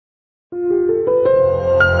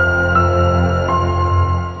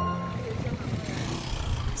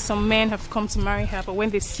Some men have come to marry her, but when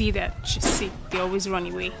they see that she's sick, they always run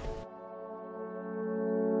away.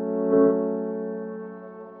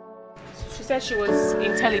 She said she was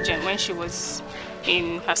intelligent when she was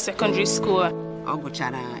in her secondary school.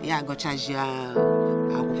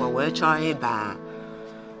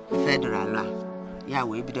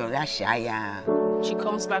 She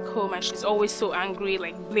comes back home and she's always so angry,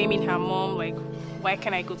 like blaming her mom, like, why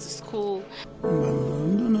can't I go to school?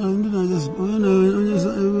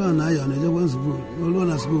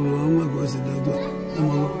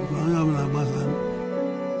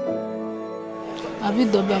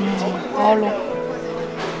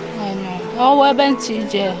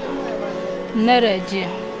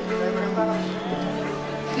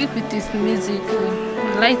 If it is music,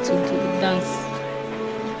 I like to do dance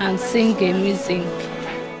and sing music.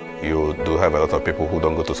 You do have a lot of people who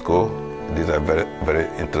don't go to school. These are very, very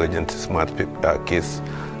intelligent, smart kids.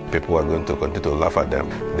 People are going to continue to laugh at them.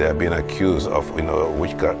 They are being accused of,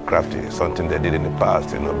 witchcraft, something they did in the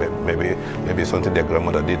past. Maybe something their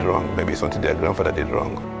grandmother did wrong. Maybe something their grandfather did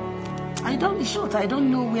wrong. I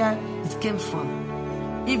don't know where it came from.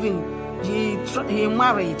 Even he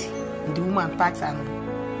married, the woman packed and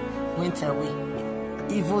went away.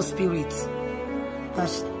 Evil spirits, that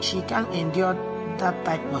she can't endure that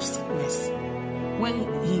type of sickness. When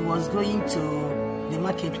he was going to the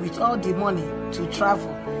market with all the money to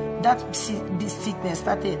travel, this sickness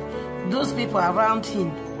started. Those people around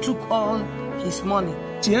him took all his money.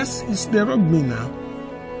 Yes, they robbed me now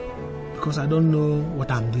because I don't know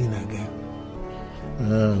what I'm doing again.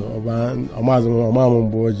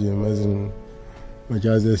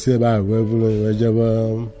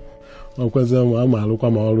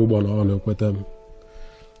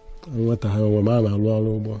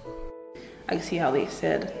 I can see how they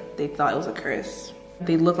said they thought it was a curse.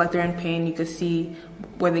 They look like they're in pain. You can see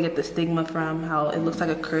where they get the stigma from, how it looks like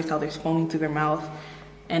a curse, how they're foaming through their mouth,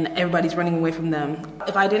 and everybody's running away from them.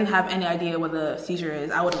 If I didn't have any idea what a seizure is,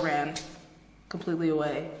 I would have ran completely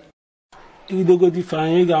away. If you go to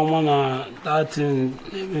find that thing,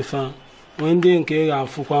 when they get a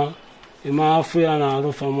fuck, you might feel an out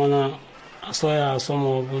of a mana. I saw some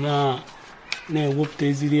of Buna, ne whoop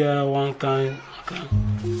the one kind.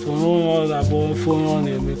 So no other boy phone on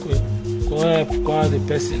him, go help call the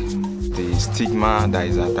person. The stigma that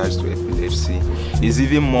is attached to epilepsy is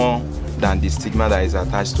even more than the stigma that is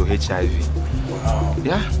attached to HIV. Wow.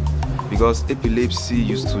 Yeah, because epilepsy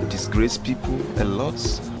used to disgrace people a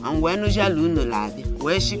lot. And when you are lad,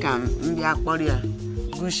 where she can be a warrior,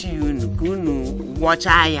 Gushi, Gunu, watch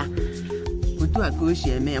Aya.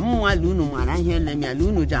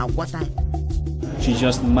 She's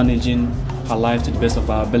just managing her life to the best of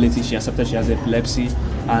her ability. She accepted she has epilepsy,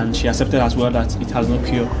 and she accepted as well that it has no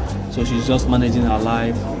cure. So she's just managing her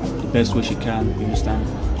life the best way she can, you understand?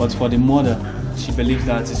 But for the mother, she believes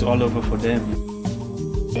that it's all over for them.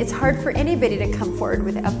 It's hard for anybody to come forward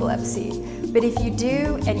with epilepsy, but if you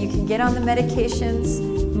do and you can get on the medications,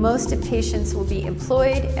 most of patients will be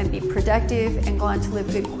employed and be productive and go on to live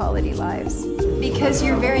good quality lives. Because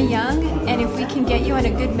you're very young, and if we can get you on a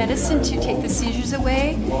good medicine to take the seizures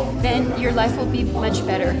away, then your life will be much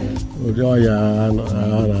better.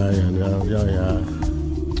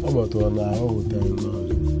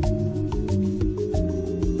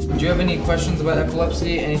 Do you have any questions about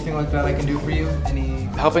epilepsy? Anything like that I can do for you?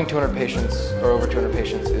 Helping 200 patients or over 200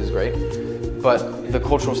 patients is great, but the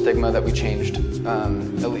cultural stigma that we changed,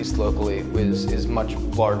 at least locally, is much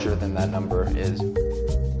larger than that number is.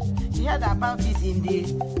 He heard about this in the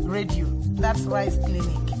radio. That's Rice Clinic.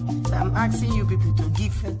 So I'm asking you people to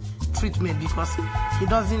give treatment because he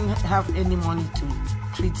doesn't have any money to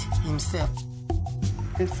treat himself.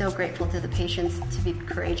 I'm so grateful to the patients to be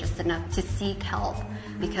courageous enough to seek help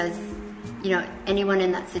because, anyone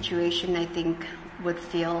in that situation, I think, would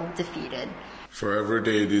feel defeated. For every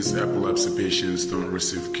day these epilepsy patients don't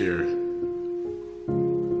receive care,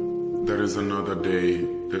 that is another day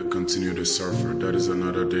they continue to suffer. That is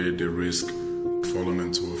another day they risk falling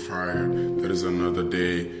into a fire. That is another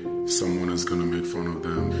day someone is going to make fun of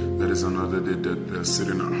them. That is another day that they're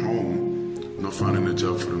sitting at home, not finding a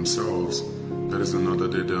job for themselves. That is another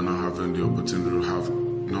day they're not having the opportunity to have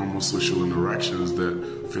normal social interactions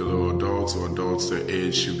that fellow adults or adults their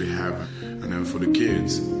age should be having. And then for the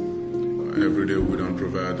kids, every day we don't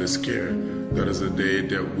provide this care. That is a day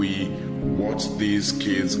that we watch these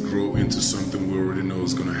kids grow into something we already know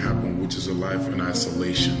is going to happen, which is a life in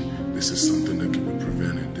isolation. This is something that can be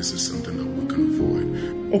prevented. This is something that we can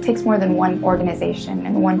avoid. It takes more than one organization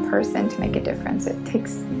and one person to make a difference. It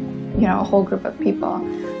takes, a whole group of people.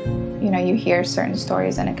 You hear certain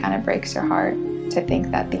stories and it kind of breaks your heart to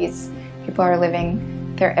think that these people are living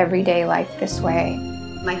their everyday life this way.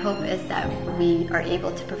 My hope is that we are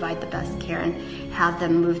able to provide the best care and have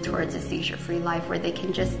them move towards a seizure-free life where they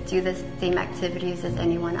can just do the same activities as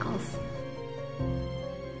anyone else.